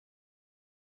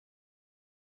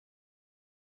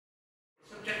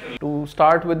To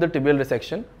start with the tibial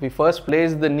resection, we first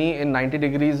place the knee in 90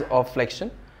 degrees of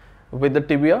flexion with the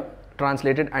tibia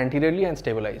translated anteriorly and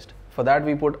stabilized. For that,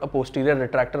 we put a posterior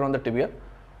retractor on the tibia.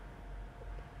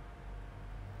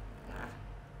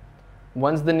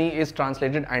 Once the knee is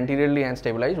translated anteriorly and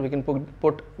stabilized, we can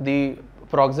put the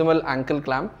proximal ankle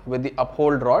clamp with the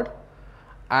uphold rod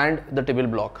and the tibial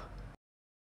block.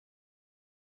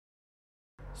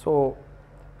 So,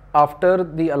 after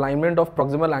the alignment of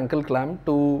proximal ankle clamp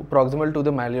to proximal to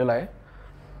the malleoli,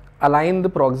 align the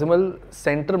proximal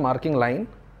center marking line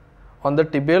on the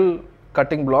tibial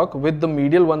cutting block with the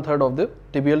medial 1/3 of the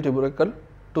tibial tubercle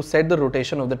to set the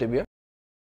rotation of the tibia.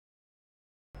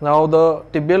 Now the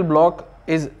tibial block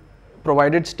is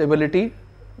provided stability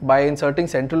by inserting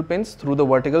central pins through the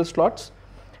vertical slots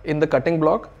in the cutting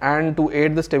block and to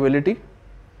aid the stability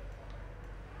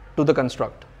to the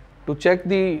construct. To check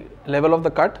the level of the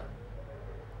cut,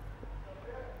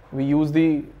 we use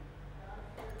the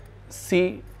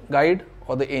C guide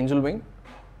or the angel wing.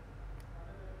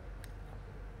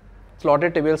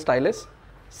 Slotted tibial stylus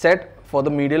set for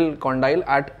the medial condyle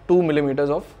at 2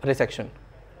 mm of resection.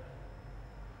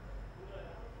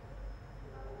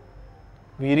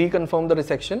 We reconfirm the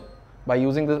resection by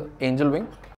using the angel wing.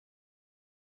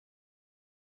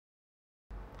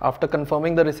 After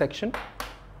confirming the resection,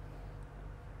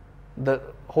 the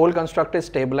whole construct is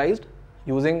stabilized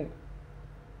using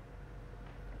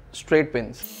straight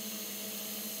pins.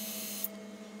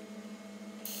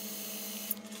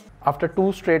 After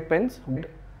 2 straight pins,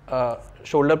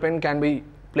 shoulder pin can be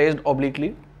placed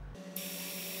obliquely.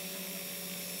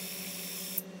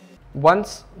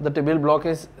 Once the tibial block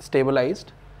is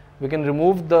stabilized, we can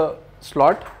remove the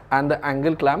slot and the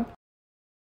angle clamp.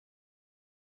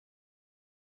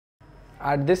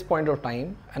 At this point of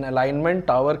time, an alignment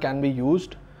tower can be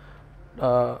used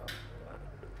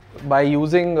by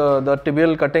using the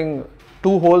tibial cutting,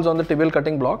 2 holes on the tibial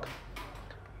cutting block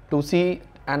to see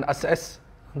and assess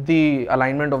the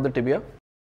alignment of the tibia.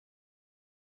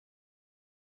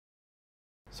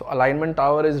 So alignment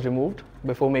tower is removed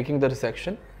before making the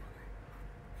resection.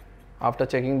 After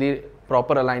checking the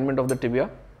proper alignment of the tibia.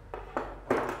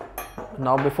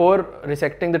 Now before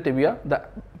resecting the tibia, the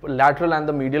lateral and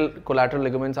the medial collateral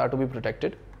ligaments are to be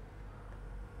protected.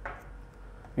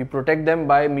 We protect them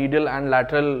by medial and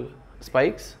lateral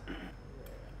spikes.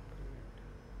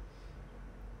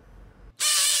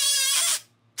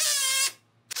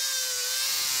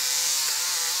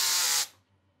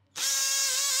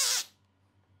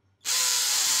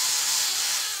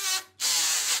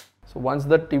 So once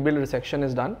the tibial resection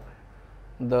is done,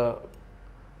 the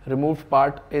removed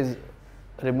part is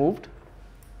removed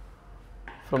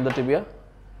from the tibia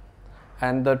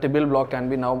and the tibial block can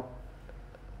be now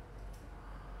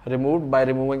removed by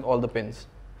removing all the pins.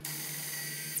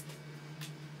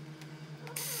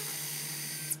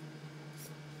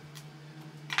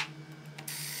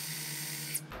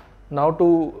 Now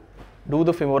to do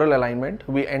the femoral alignment,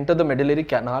 we enter the medullary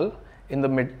canal in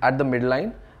the at the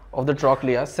midline of the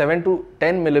trochlea 7 to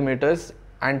 10 millimeters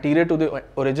anterior to the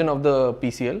origin of the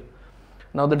PCL.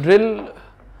 Now the drill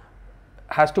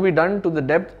has to be done to the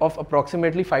depth of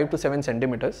approximately 5 to 7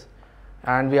 centimeters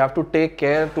and we have to take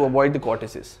care to avoid the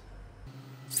cortices.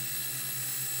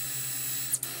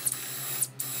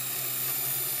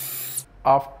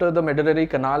 After the medullary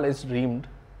canal is reamed,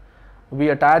 we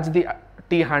attach the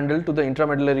T-handle to the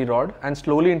intramedullary rod and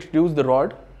slowly introduce the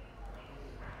rod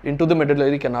into the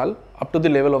medullary canal up to the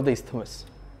level of the isthmus.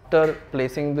 After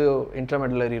placing the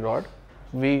intramedullary rod,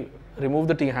 we remove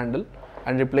the T-handle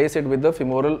and replace it with the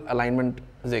femoral alignment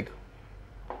zig.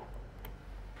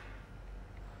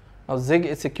 Now zig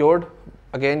is secured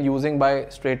again using by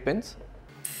straight pins.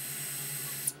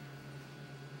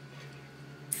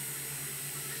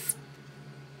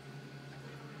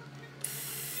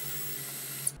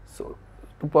 So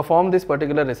to perform this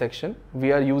particular resection,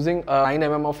 we are using a 9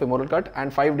 mm of femoral cut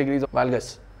and 5 degrees of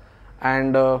valgus.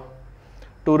 And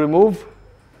to remove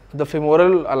the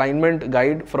femoral alignment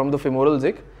guide from the femoral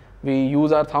zig, we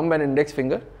use our thumb and index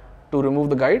finger to remove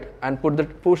the guide and pull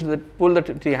the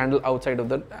T-handle outside of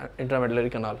the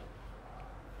intramedullary canal.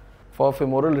 For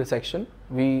femoral resection,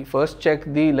 we first check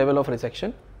the level of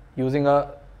resection using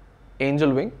a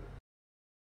angel wing.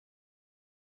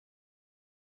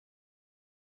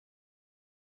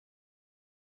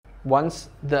 Once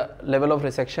the level of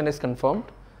resection is confirmed,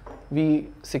 we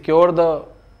secure the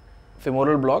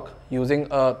femoral block using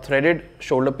a threaded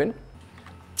shoulder pin.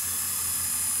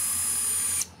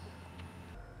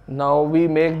 Now we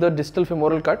make the distal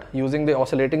femoral cut using the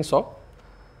oscillating saw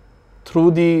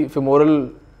through the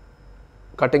femoral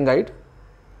cutting guide.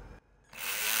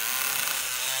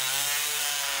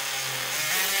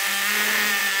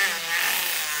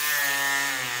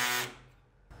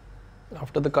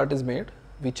 After the cut is made,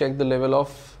 we check the level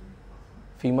of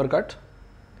femur cut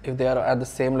if they are at the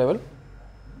same level.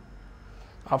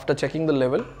 After checking the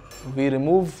level, we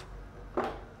remove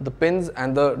the pins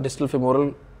and the distal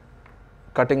femoral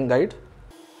cutting guide.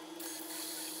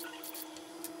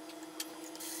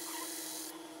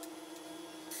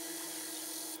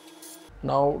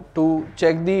 Now to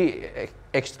check the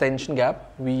extension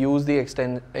gap, we use the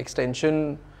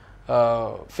extension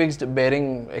fixed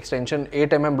bearing extension 8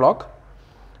 mm block,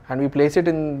 and we place it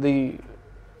in the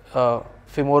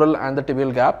femoral and the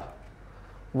tibial gap.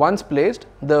 Once placed,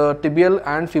 the tibial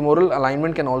and femoral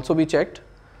alignment can also be checked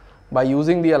by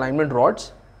using the alignment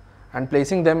rods and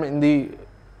placing them in the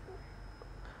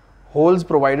holes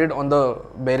provided on the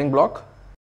bearing block.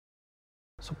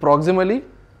 So proximally,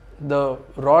 the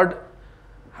rod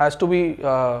has to be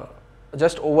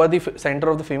just over the center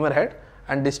of the femur head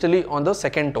and distally on the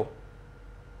second toe.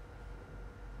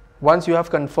 Once you have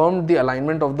confirmed the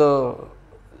alignment of the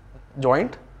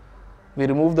joint, we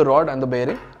remove the rod and the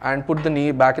bearing and put the knee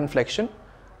back in flexion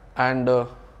and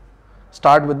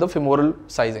start with the femoral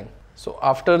sizing. So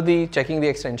after the checking the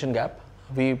extension gap,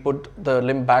 we put the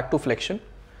limb back to flexion.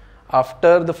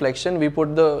 After the flexion, we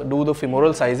do the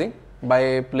femoral sizing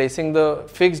by placing the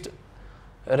fixed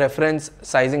reference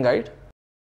sizing guide.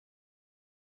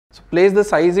 So place the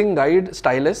sizing guide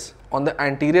stylus on the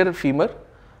anterior femur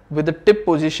with the tip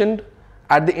positioned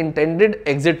at the intended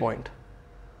exit point.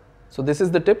 So this is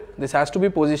the tip. This has to be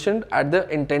positioned at the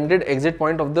intended exit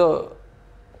point of the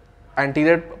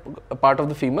anterior part of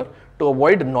the femur to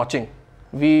avoid notching.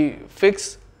 We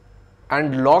fix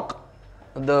and lock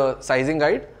the sizing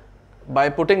guide by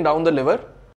putting down the lever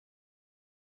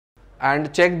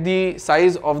and check the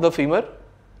size of the femur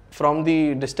from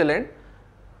the distal end.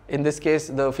 In this case,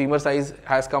 the femur size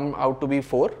has come out to be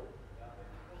 4.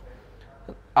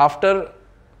 After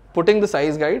putting the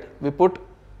size guide, we put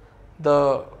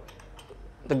the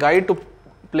guide to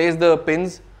place the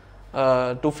pins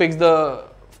to fix the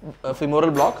femoral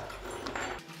block.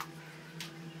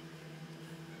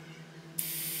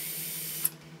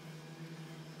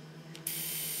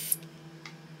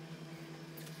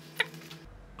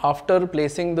 After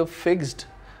placing the fixed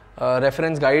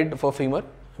reference guide for femur,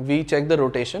 we check the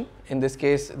rotation. In this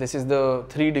case, this is the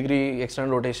 3-degree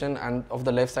external rotation and of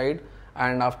the left side,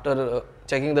 and after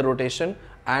checking the rotation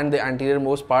and the anterior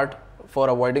most part for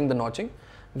avoiding the notching,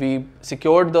 we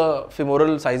secured the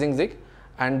femoral sizing zig,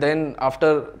 and then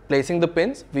after placing the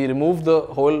pins, we remove the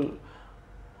whole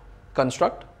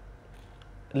construct,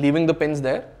 leaving the pins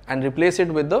there, and replace it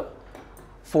with the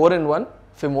 4-in-1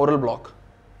 femoral block.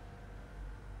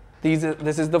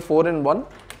 This is the 4-in-1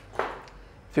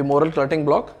 femoral cutting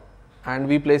block, and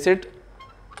we place it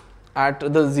at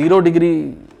the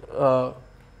 0-degree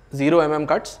 0 mm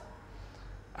cuts,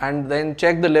 and then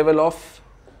check the level of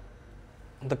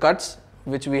the cuts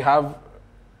which we have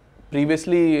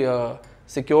previously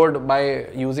secured by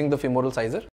using the femoral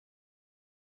sizer.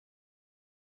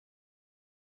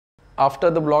 After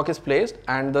the block is placed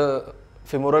and the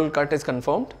femoral cut is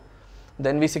confirmed,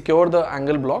 then we secure the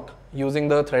angle block using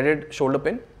the threaded shoulder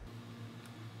pin.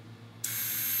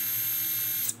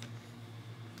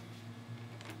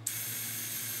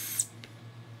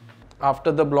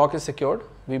 After the block is secured,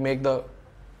 we make the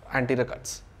anterior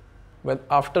cuts.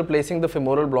 After placing the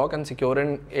femoral block and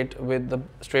securing it with the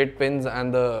straight pins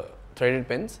and the threaded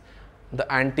pins, the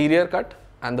anterior cut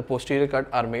and the posterior cut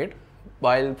are made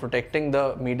while protecting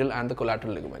the medial and the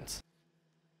collateral ligaments.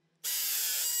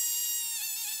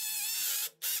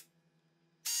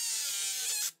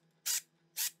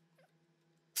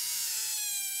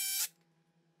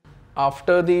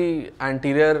 After the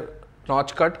anterior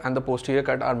notch cut and the posterior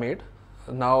cut are made,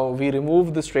 now we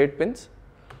remove the straight pins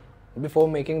before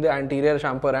making the anterior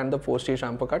chamfer and the posterior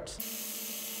chamfer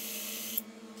cuts.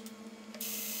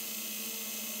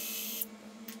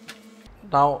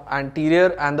 Now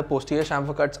anterior and the posterior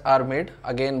chamfer cuts are made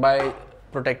again by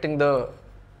protecting the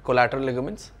collateral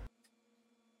ligaments.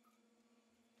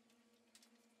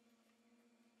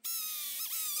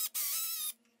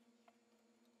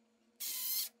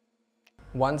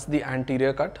 Once the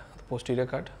anterior cut, the posterior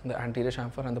cut, the anterior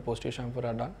chamfer and the posterior chamfer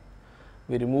are done,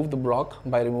 we remove the block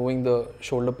by removing the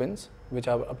shoulder pins, which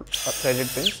are threaded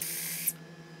pins.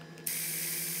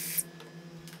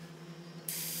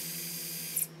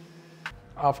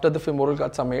 After the femoral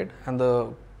cuts are made and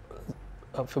the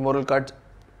femoral cut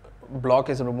block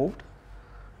is removed,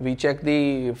 we check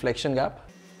the flexion gap.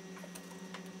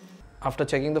 After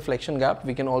checking the flexion gap,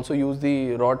 we can also use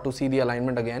the rod to see the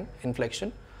alignment again in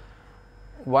flexion.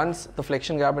 Once the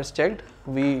flexion gap is checked,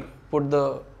 we put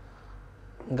the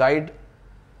guide,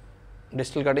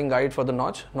 distal cutting guide for the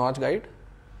notch guide,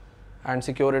 and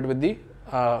secure it with the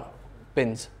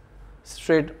pins,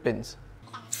 straight pins.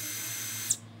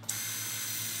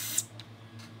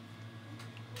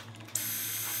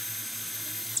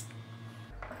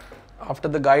 After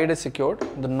the guide is secured,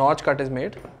 the notch cut is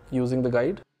made using the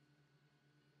guide.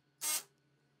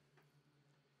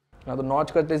 Now the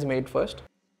notch cut is made first.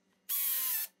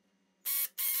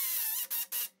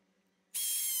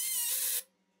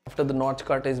 After the notch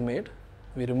cut is made,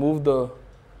 we remove the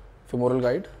femoral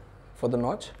guide for the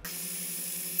notch.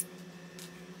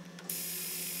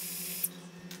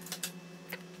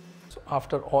 So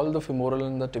after all the femoral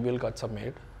and the tibial cuts are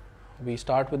made, we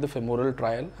start with the femoral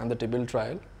trial and the tibial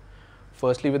trial.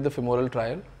 Firstly with the femoral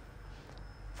trial.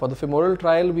 For the femoral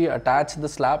trial, we attach the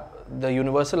slab, the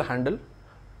universal handle,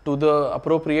 to the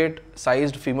appropriate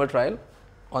sized femur trial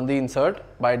on the insert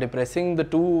by depressing the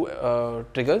two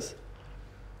triggers,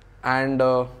 and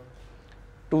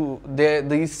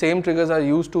these same triggers are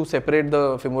used to separate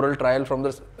the femoral trial from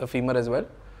the femur as well.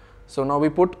 So now we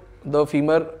put the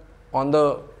femur on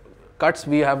the cuts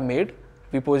we have made.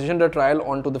 We position the trial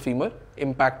onto the femur,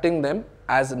 impacting them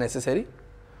as necessary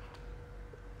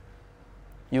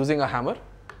using a hammer.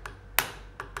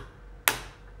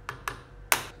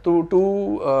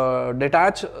 To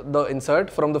detach the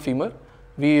insert from the femur,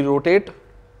 we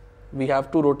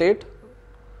have to rotate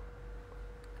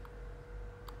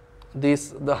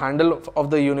the handle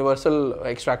of the universal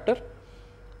extractor,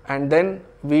 and then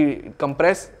we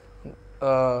compress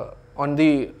on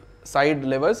the side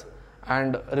levers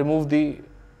and remove the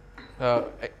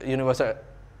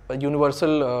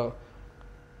universal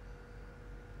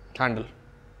handle.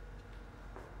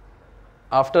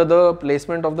 After the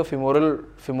placement of the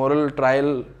femoral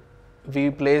trial, we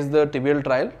place the tibial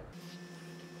trial.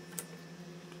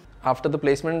 After the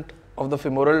placement of the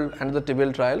femoral and the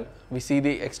tibial trial, we see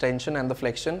the extension and the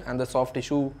flexion and the soft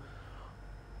tissue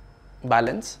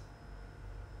balance.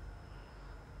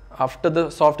 After the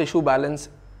soft tissue balance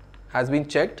has been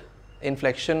checked in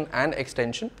flexion and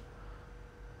extension,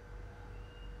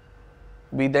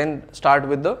 we then start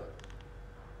with the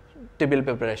tibial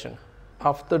preparation.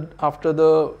 After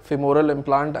the femoral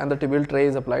implant and the tibial tray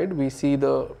is applied, we see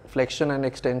the flexion and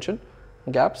extension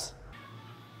gaps.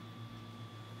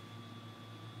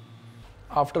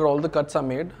 After all the cuts are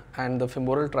made and the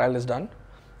femoral trial is done,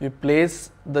 we place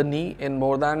the knee in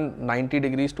more than 90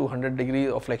 degrees to 100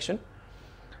 degrees of flexion,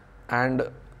 and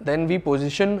then we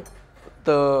position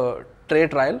the tray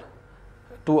trial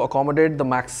to accommodate the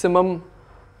maximum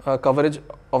coverage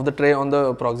of the tray on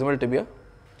the proximal tibia.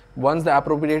 Once the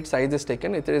appropriate size is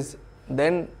taken, it is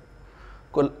then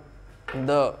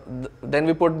then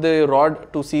we put the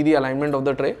rod to see the alignment of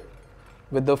the tray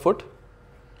with the foot.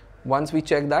 Once we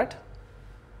check that,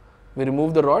 we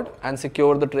remove the rod and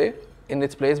secure the tray in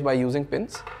its place by using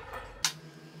pins.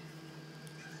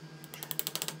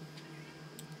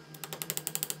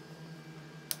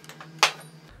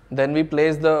 Then we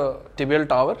place the tibial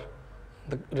tower,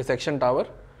 the resection tower,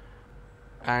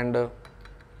 and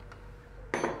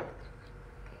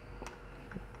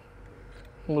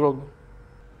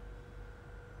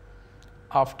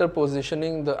after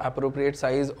positioning the appropriate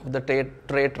size of the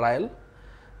tray trial,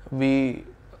 we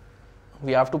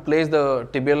have to place the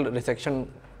tibial resection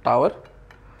tower.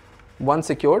 Once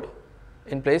secured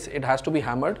in place, it has to be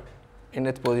hammered in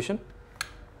its position.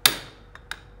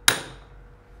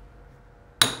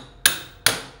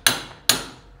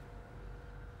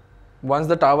 Once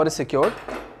the tower is secured,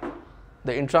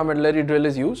 the intramedullary drill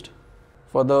is used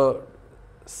for the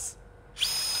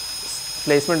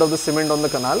placement of the cement on the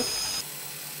canal.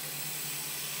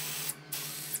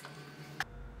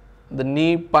 The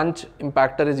knee punch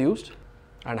impactor is used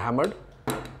and hammered.